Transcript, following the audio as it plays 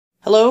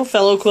Hello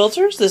fellow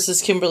quilters, this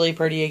is Kimberly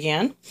Purdy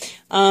again.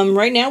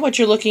 Right now what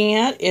you're looking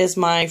at is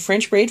my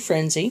French braid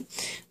frenzy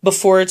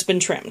before it's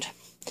been trimmed.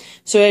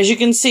 So as you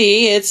can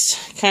see,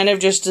 it's kind of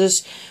just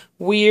this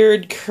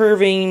weird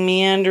curving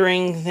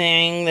meandering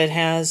thing that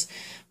has,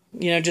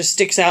 just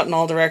sticks out in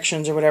all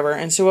directions or whatever.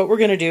 And so what we're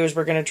going to do is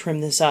we're going to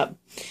trim this up.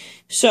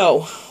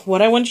 So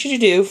what I want you to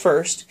do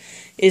first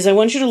is I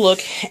want you to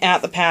look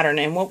at the pattern,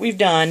 and what we've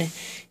done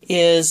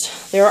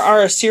is there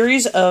are a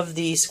series of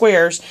the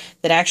squares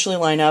that actually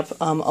line up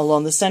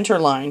along the center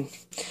line.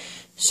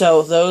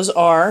 So those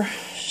are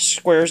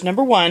squares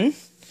number 1,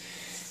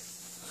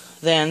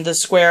 then the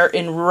square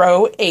in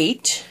row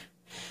 8,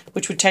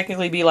 which would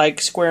technically be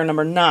like square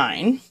number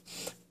 9,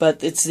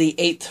 but it's the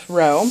 8th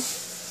row.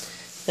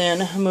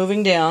 Then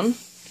moving down,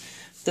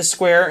 the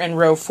square in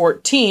row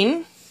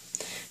 14,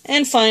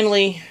 and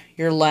finally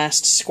your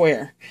last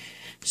square.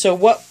 So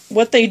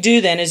what they do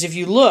then is, if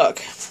you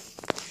look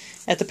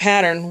at the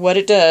pattern, what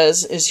it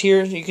does is,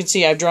 here you can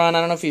see I've drawn, I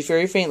don't know if you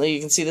very faintly, you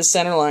can see the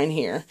center line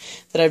here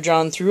that I've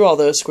drawn through all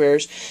those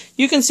squares.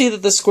 You can see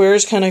that the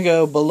squares kind of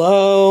go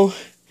below,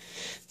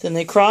 then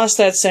they cross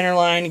that center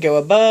line, go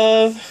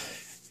above,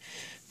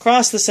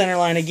 cross the center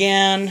line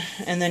again,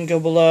 and then go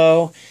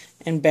below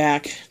and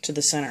back to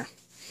the center.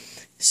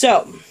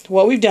 So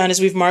what we've done is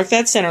we've marked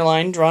that center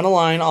line, drawn a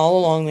line all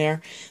along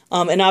there,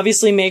 and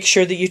obviously make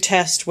sure that you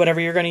test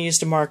whatever you're going to use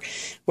to mark,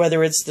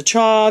 whether it's the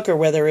chalk or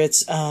whether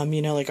it's,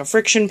 like a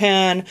friction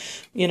pen,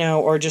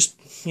 or just,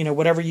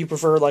 whatever you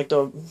prefer, like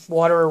the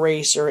water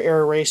erase or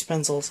air erase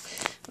pencils,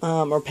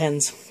 or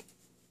pens,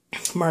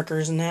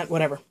 markers and that,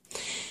 whatever.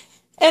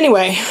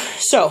 Anyway,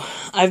 so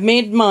I've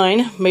made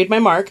my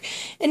mark,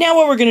 and now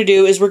what we're going to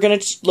do is we're going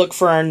to look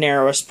for our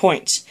narrowest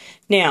points.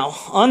 Now,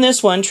 on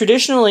this one,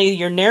 traditionally,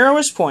 your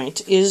narrowest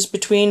point is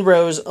between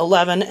rows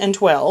 11 and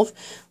 12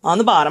 on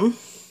the bottom,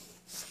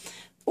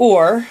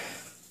 or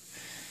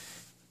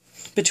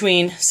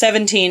between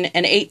 17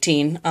 and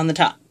 18 on the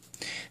top.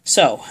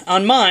 So,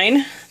 on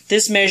mine,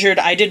 this measured,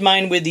 I did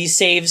mine with the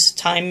saves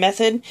time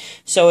method,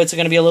 so it's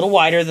going to be a little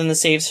wider than the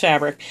saves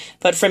fabric.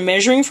 But from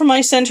measuring from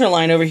my center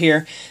line over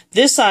here,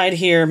 this side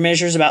here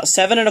measures about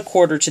 7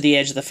 1/4 to the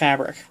edge of the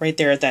fabric, right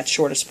there at that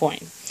shortest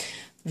point.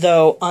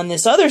 Though on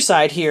this other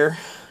side here,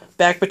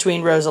 back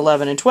between rows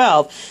 11 and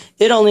 12,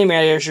 it only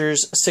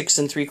measures 6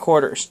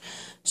 3/4.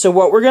 So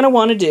what we're going to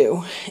want to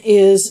do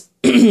is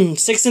 6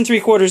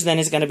 3/4 then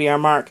is going to be our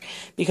mark,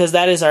 because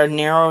that is our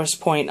narrowest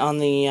point on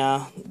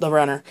the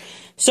runner.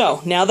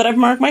 So now that I've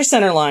marked my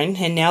center line,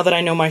 and now that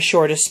I know my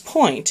shortest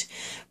point,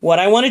 what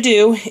I want to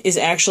do is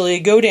actually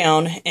go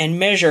down and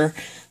measure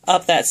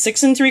up that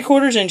 6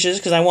 3/4 inches,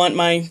 because I want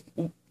my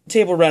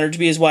table runner to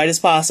be as wide as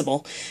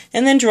possible,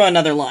 and then draw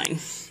another line.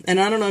 And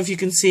I don't know if you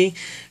can see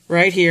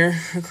right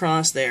here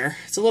across there.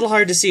 It's a little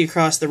hard to see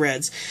across the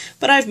reds,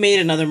 but I've made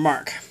another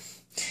mark.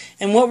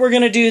 And what we're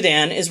going to do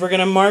then is we're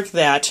going to mark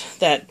that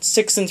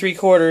 6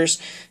 3/4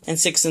 and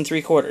 6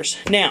 3/4.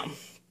 Now,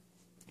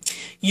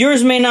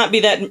 yours may not be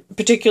that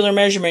particular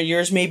measurement.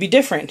 Yours may be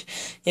different.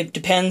 It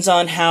depends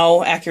on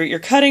how accurate your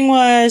cutting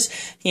was,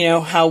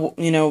 how,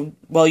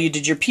 well you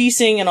did your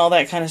piecing and all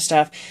that kind of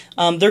stuff.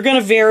 They're going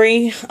to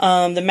vary.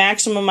 The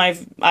maximum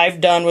I've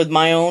done with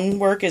my own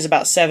work is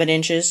about 7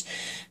 inches.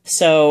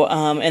 So,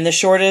 and the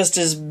shortest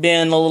has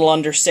been a little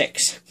under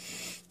 6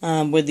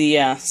 with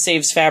the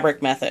saves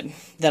fabric method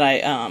that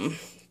I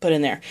put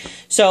in there.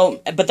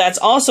 So, but that's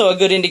also a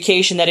good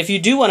indication that if you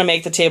do want to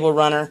make the table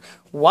runner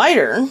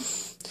wider,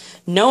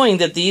 knowing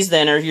that these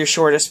then are your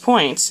shortest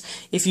points,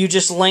 if you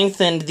just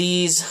lengthened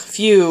these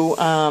few,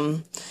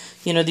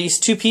 these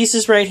 2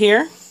 pieces right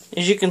here,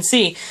 as you can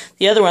see,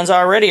 the other ones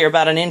already are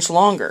about 1 inch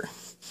longer.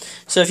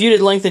 So if you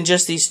did lengthen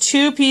just these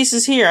 2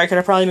 pieces here, I could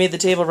have probably made the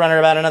table runner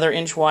about another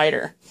inch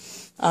wider.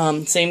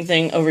 Same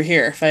thing over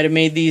here, if I'd have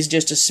made these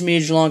just a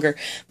smidge longer.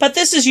 But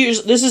this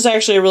is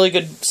actually a really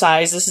good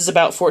size. This is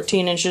about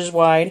 14 inches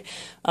wide.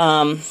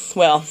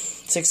 Well,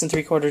 6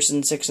 3/4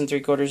 and 6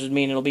 3/4 would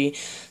mean it'll be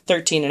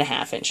 13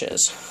 1/2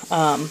 inches.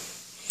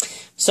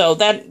 So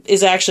that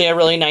is actually a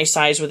really nice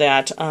size with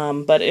that.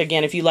 But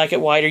again, if you like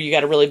it wider, you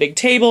got a really big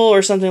table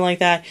or something like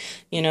that,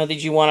 that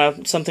you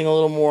want something a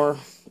little more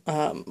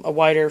a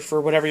wider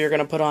for whatever you're going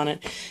to put on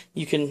it,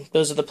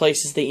 those are the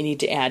places that you need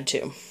to add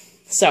to.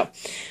 So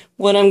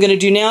what I'm going to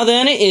do now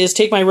then is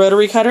take my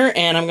rotary cutter,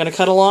 and I'm going to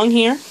cut along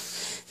here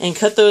and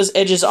cut those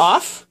edges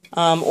off.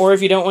 Or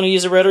if you don't want to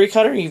use a rotary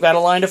cutter, you've got a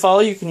line to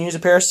follow, you can use a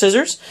pair of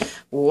scissors,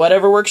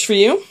 whatever works for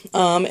you,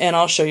 and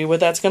I'll show you what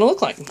that's going to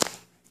look like.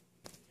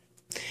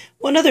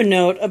 One other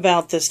note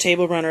about this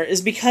table runner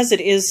is, because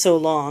it is so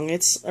long,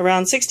 it's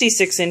around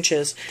 66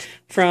 inches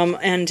from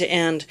end to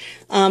end,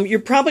 you're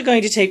probably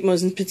going to take,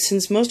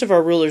 since most of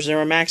our rulers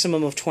are a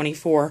maximum of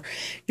 24,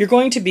 you're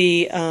going to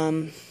be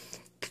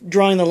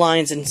drawing the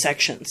lines in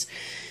sections.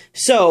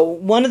 So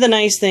one of the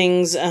nice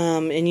things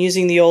in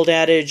using the old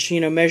adage,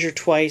 measure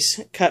twice,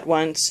 cut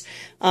once,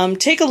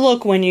 take a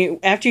look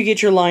after you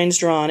get your lines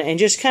drawn, and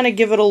just kind of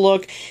give it a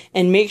look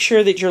and make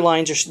sure that your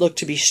lines look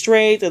to be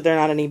straight, that there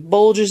are not any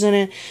bulges in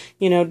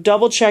it.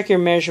 Double check your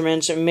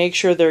measurements and make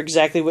sure they're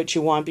exactly what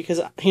you want,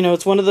 because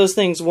it's one of those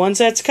things, once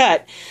that's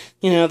cut,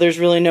 there's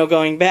really no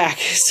going back.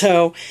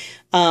 So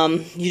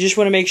you just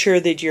want to make sure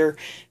that your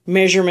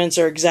measurements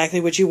are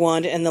exactly what you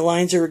want and the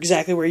lines are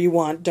exactly where you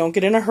want. Don't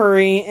get in a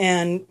hurry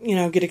and,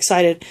 get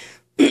excited,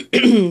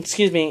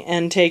 excuse me,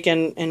 and take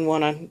and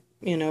want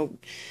to,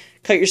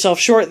 cut yourself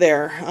short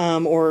there,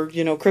 or,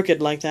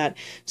 crooked like that.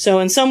 So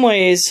in some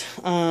ways,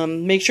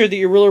 make sure that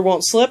your ruler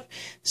won't slip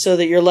so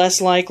that you're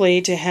less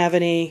likely to have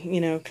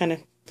any, kind of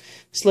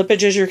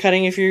slippage as you're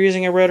cutting if you're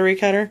using a rotary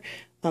cutter.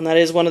 That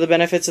is one of the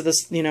benefits of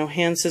this,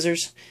 hand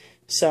scissors.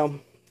 So,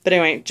 but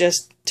anyway,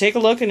 just take a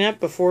look at it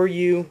before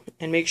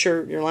and make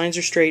sure your lines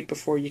are straight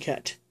before you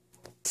cut.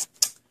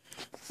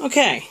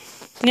 Okay,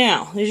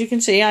 now, as you can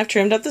see, I've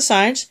trimmed up the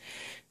sides.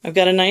 I've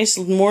got a nice,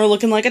 more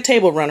looking like a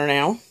table runner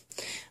now.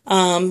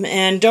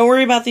 And don't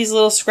worry about these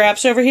little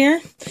scraps over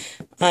here.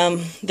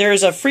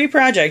 There's a free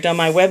project on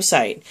my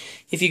website.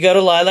 If you go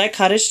to Lilac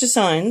Cottage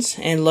Designs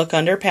and look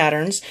under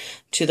patterns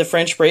to the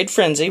French Braid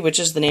Frenzy, which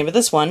is the name of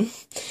this one,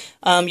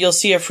 you'll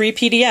see a free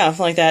PDF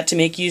like that to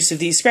make use of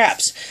these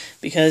scraps.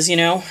 Because,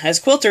 as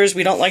quilters,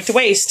 we don't like to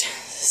waste.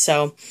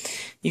 So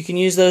you can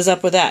use those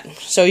up with that.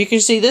 So you can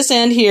see this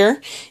end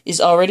here is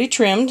already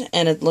trimmed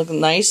and it looks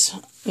nice.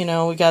 We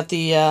got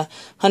the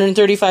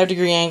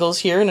 135-degree angles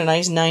here and a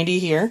nice 90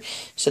 here.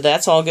 So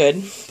that's all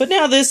good. But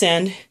now this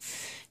end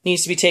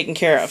needs to be taken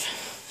care of.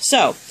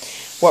 So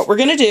what we're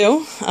going to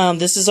do,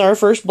 this is our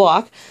first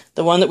block,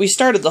 the one that we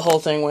started the whole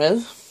thing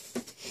with.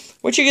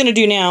 What you're going to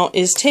do now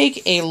is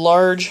take a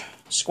large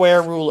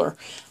square ruler,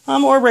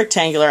 or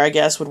rectangular, I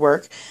guess, would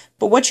work.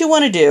 But what you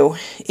want to do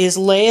is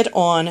lay it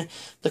on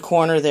the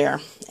corner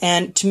there.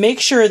 And to make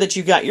sure that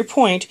you've got your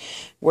point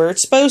where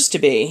it's supposed to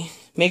be,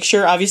 make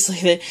sure, obviously,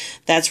 that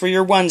that's where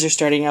your ones are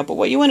starting out. But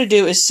what you want to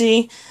do is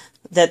see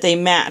that they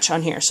match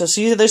on here. So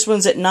see, this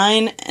one's at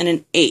 9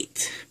 and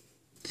 1/8.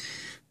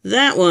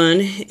 That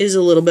one is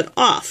a little bit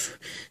off.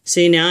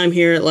 See, now I'm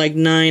here at like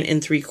 9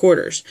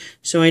 3/4.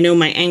 So I know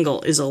my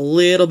angle is a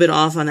little bit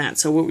off on that.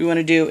 So what we want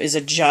to do is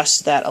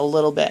adjust that a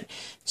little bit.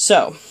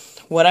 So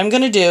what I'm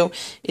going to do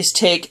is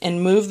take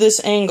and move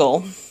this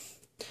angle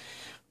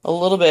a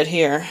little bit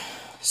here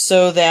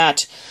so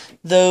that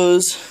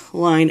those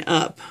line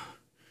up.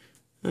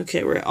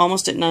 Okay, we're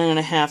almost at 9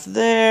 1/2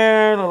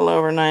 there, a little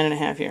over 9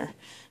 1/2 here.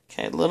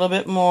 Okay, a little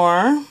bit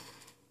more.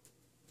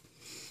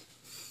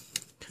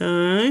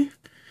 Okay.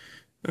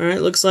 All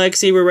right, looks like,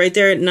 see, we're right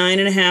there at 9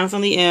 1/2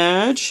 on the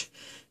edge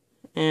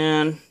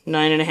and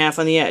 9 1/2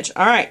 on the edge.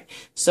 All right,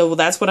 so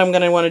that's what I'm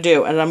going to want to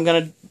do, and I'm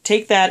going to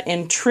take that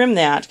and trim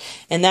that,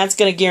 and that's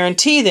going to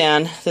guarantee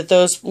then that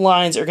those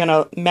lines are going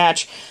to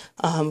match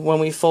when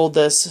we fold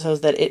this so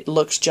that it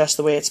looks just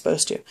the way it's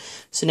supposed to.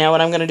 So now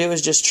what I'm going to do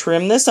is just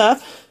trim this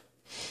up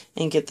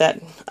and get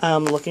that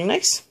looking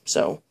nice.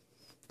 So,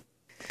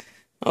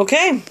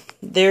 okay,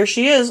 there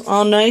she is,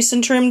 all nice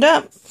and trimmed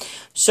up.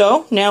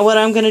 So now what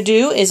I'm going to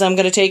do is I'm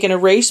going to take and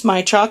erase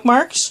my chalk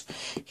marks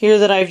here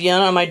that I've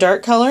done on my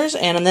dark colors,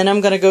 and then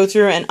I'm going to go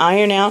through and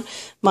iron out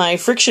my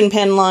friction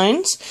pen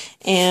lines,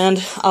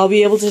 and I'll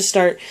be able to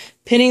start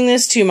pinning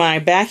this to my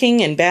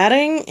backing and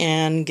batting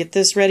and get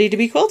this ready to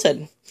be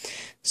quilted.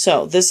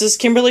 So this is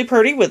Kimberly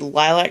Purdy with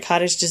Lilac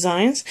Cottage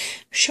Designs,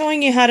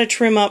 showing you how to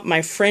trim up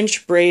my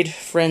French Braid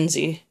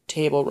Frenzy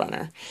table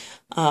runner.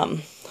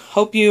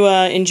 Hope you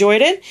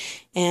enjoyed it,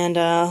 and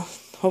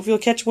hope you'll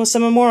catch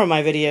some more of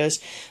my videos.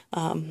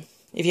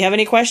 If you have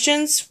any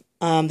questions,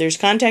 there's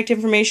contact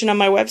information on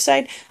my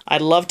website.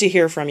 I'd love to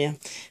hear from you.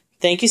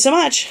 Thank you so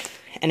much,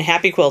 and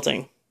happy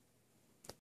quilting.